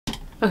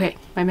Okay,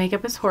 my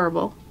makeup is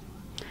horrible.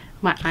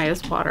 My eye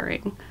is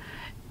watering.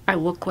 I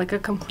look like a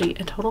complete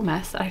and total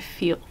mess. I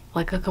feel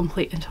like a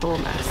complete and total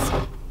mess.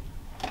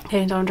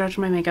 Okay, don't judge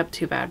my makeup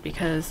too bad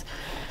because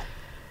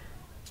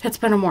it's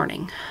been a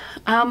morning.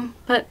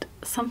 But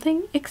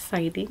something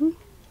exciting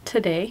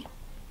today.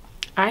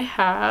 I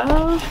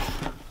have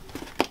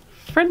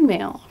friend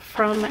mail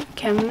from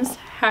Kim's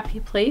Happy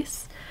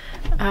Place.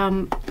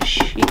 I'm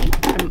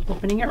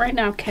opening it right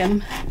now,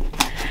 Kim.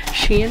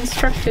 She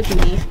instructed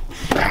me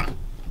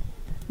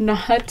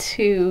not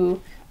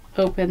to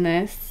open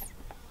this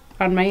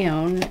on my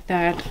own,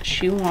 that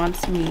she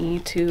wants me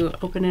to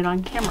open it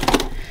on camera.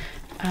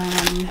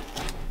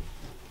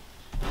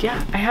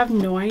 Yeah, I have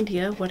no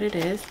idea what it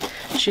is.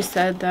 She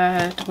said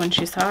that when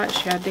she saw it,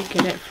 she had to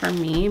get it for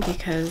me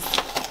because,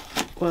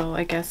 well,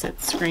 I guess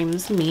it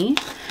screams me.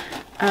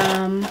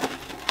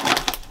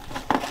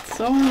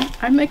 So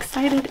I'm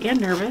excited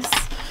and nervous.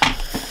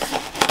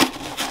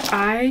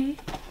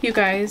 You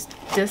guys,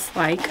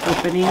 dislike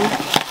opening.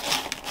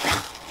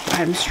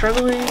 I'm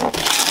struggling.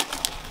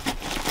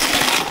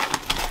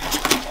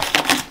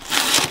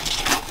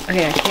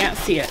 Okay, I can't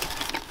see it.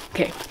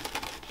 Okay.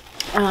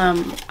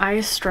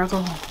 I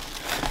struggle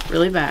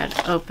really bad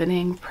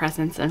opening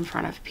presents in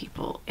front of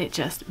people. It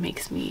just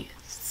makes me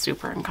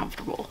super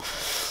uncomfortable.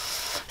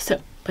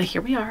 So, but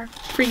here we are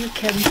for you,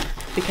 Kim,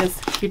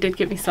 because you did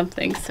give me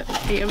something, so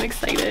I am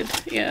excited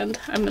and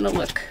I'm gonna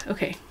look.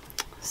 Okay,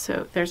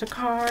 so there's a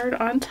card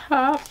on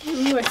top.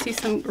 Ooh, I see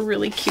some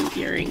really cute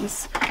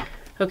earrings.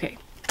 Okay,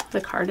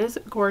 the card is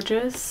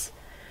gorgeous.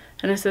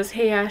 And it says,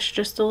 "Hey Ash,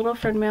 just a little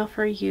friend mail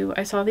for you.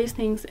 I saw these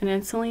things and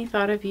instantly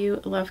thought of you.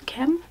 Love,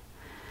 Kim."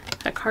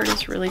 That card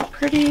is really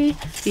pretty.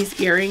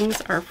 These earrings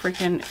are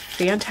freaking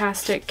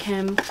fantastic,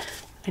 Kim.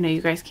 I know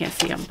you guys can't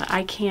see them, but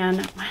I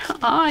can. My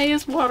eye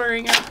is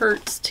watering. It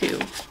hurts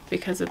too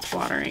because it's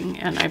watering,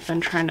 and I've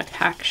been trying to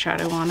pack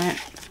shadow on it,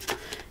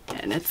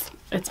 and it's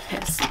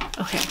pissed.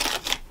 Okay.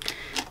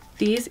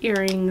 These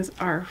earrings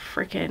are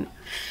freaking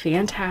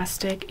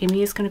fantastic.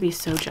 Amy is going to be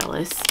so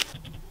jealous.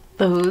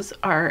 Those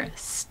are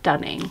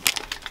stunning.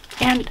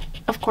 And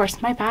of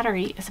course, my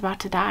battery is about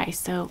to die,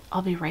 so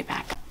I'll be right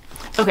back.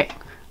 Okay,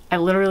 I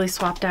literally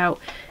swapped out,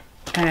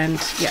 and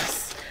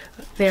yes,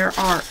 there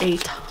are a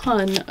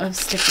ton of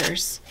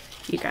stickers,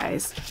 you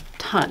guys.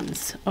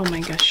 Tons. Oh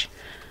my gosh.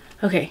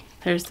 Okay,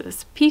 there's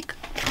this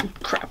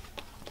peacock,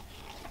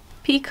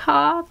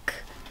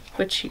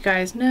 which you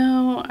guys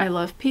know, I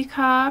love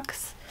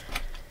peacocks.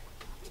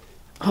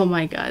 Oh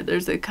my god,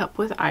 there's a cup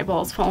with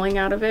eyeballs falling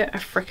out of it. I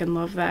freaking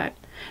love that.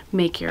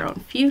 Make your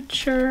own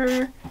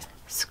future.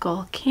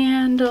 Skull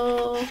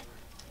candle.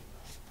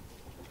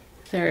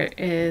 There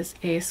is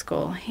a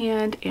skull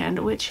hand and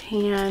witch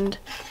hand.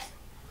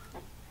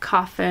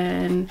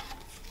 Coffin.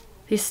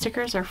 These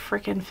stickers are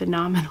freaking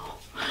phenomenal.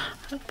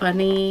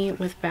 Bunny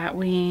with bat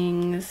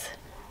wings.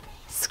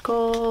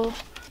 Skull.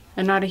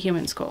 And not a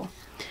human skull.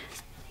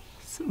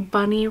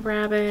 Bunny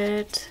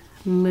rabbit.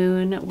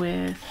 Moon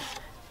with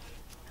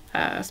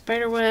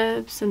spider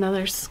webs.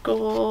 Another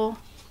skull.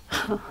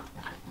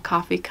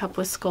 Coffee cup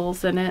with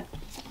skulls in it.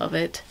 Love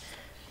it.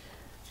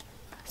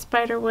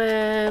 Spider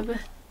web.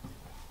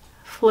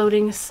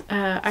 Floating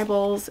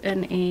eyeballs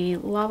in a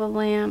lava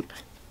lamp.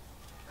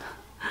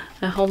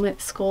 A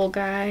helmet skull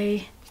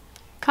guy.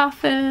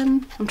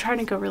 Coffin. I'm trying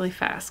to go really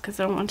fast because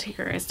I don't want to take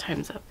your guys'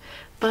 times up.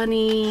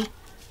 Bunny.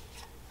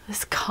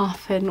 This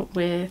coffin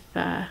with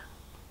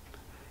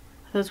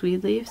those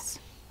weed leaves.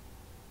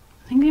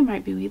 I think they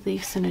might be weed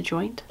leaves in a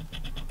joint.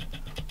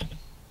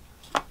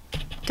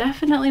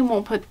 Definitely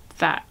won't put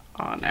that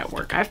on at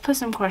work. I've put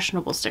some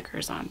questionable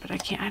stickers on, but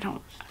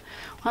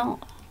well,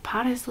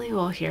 pot is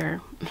legal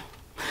here.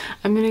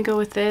 I'm gonna go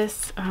with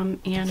this, I'm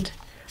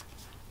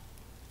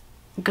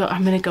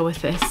gonna go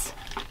with this.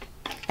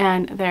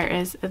 And there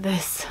is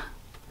this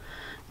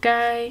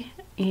guy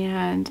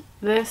and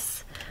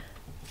this.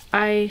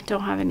 I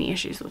don't have any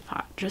issues with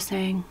pot. Just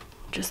saying.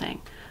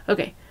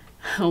 Okay.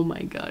 Oh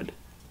my god.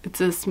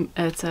 It's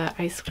a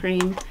ice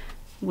cream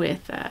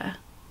with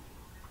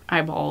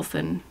eyeballs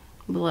and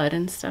blood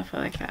and stuff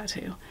like that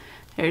too.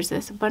 There's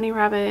this bunny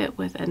rabbit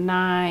with a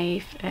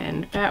knife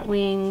and bat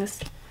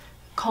wings,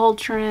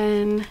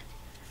 cauldron,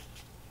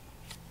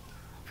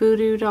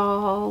 voodoo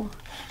doll,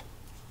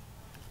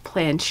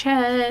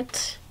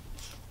 planchette,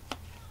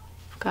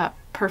 got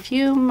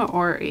perfume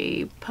or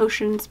a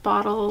potions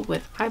bottle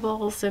with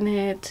eyeballs in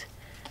it,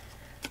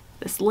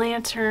 this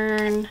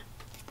lantern,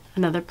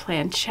 another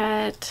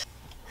planchette,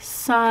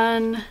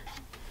 sun,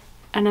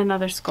 and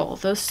another skull.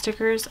 Those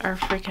stickers are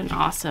freaking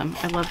awesome.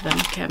 I love them,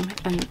 Kim.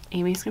 And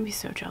Amy's gonna be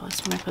so jealous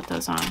when I put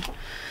those on.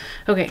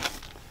 Okay.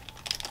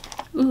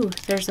 Ooh,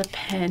 there's a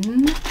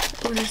pen.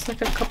 Oh, there's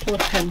like a couple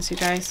of pens, you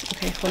guys.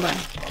 Okay, hold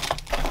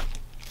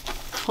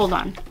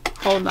on.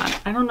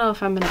 I don't know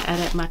if I'm gonna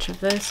edit much of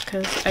this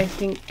because I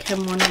think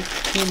Kim wanted,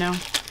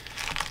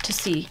 to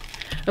see.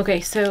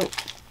 Okay, so,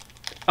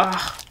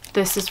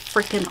 this is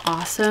freaking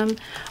awesome.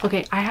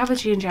 Okay, I have a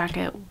jean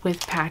jacket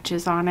with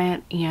patches on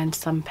it and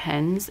some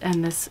pens,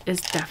 and this is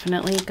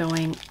definitely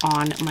going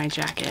on my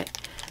jacket.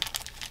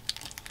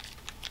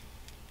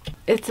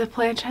 it's a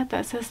planchette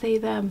that says they,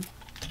 them.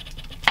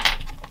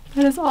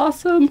 That is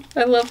awesome.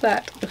 I love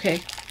that.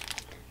 Okay.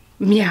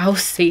 Meow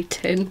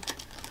Satan.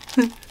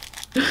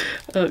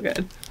 Oh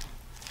god.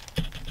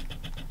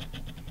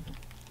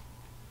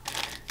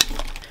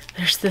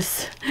 There's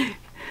this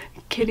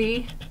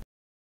kitty.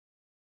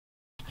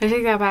 I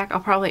take that back. I'll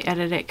probably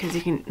edit it because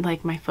you can,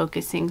 like, my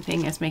focusing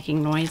thing is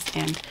making noise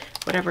and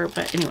whatever.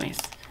 But anyways,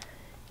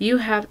 you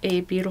have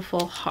a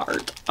beautiful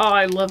heart. Oh,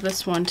 I love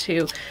this one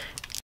too.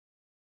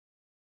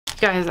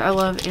 Guys, I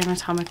love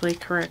anatomically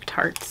correct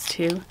hearts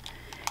too.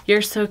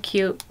 You're so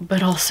cute,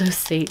 but also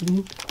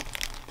Satan.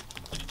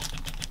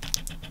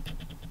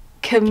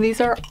 Kim, these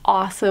are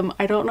awesome.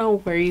 I don't know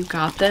where you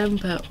got them,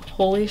 but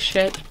holy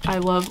shit, I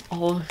love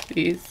all of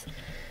these.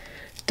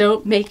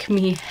 Don't make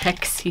me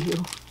hex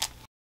you.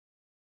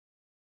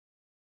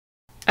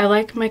 I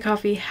like my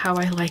coffee how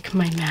I like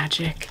my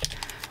magic.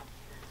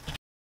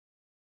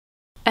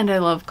 And I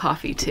love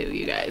coffee too,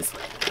 you guys.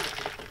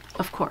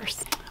 Of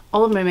course.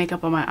 All of my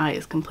makeup on my eye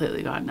is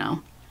completely gone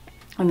now.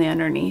 On the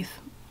underneath.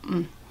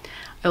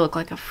 I look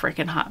like a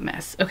freaking hot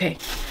mess. Okay,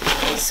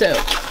 so.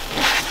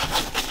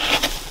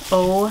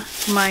 Oh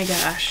my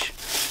gosh.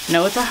 I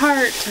know it's a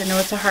heart. I know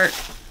it's a heart.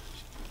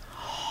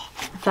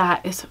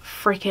 That is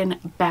freaking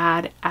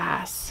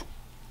badass.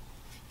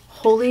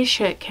 Holy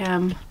shit,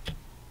 Kim.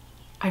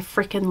 I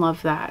freaking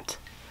love that.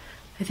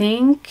 I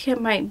think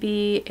it might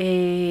be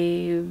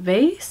a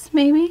vase,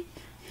 maybe?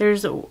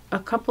 There's a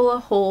couple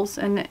of holes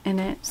in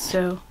it,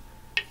 so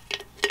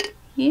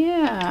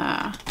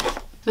yeah.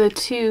 The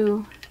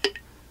two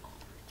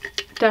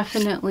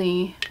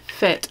definitely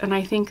fit, and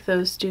I think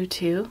those do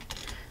too.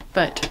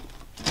 But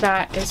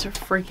that is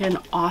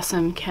freaking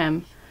awesome,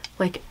 Kim.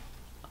 Like,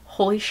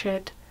 holy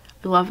shit.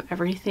 I love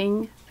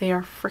everything. They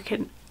are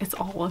freaking, it's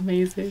all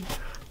amazing.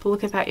 But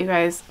look at that, you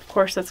guys. Of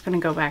course, that's going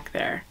to go back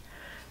there.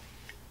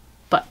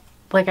 But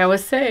like I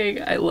was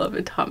saying, I love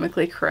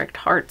anatomically correct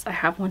hearts. I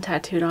have one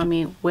tattooed on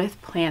me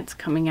with plants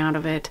coming out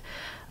of it.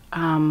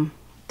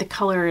 The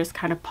color is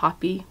kind of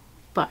poppy,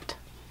 but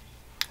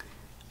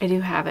I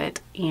do have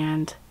it.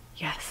 And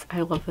yes,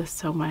 I love this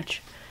so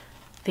much.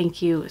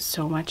 Thank you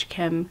so much,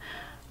 Kim.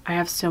 I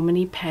have so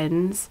many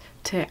pens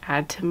to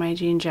add to my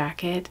jean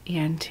jacket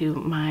and to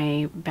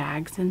my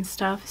bags and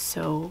stuff.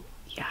 So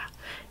yeah.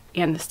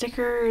 And the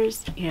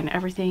stickers and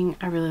everything.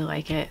 I really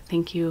like it.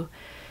 Thank you,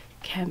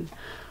 Kim.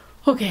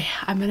 Okay,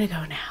 I'm gonna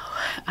go now.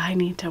 I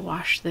need to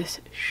wash this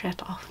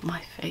shit off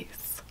my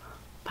face.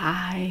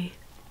 Bye.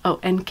 Oh,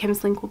 and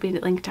Kim's link will be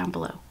linked down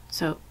below.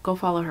 So go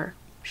follow her.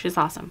 She's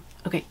awesome.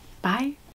 Okay, bye.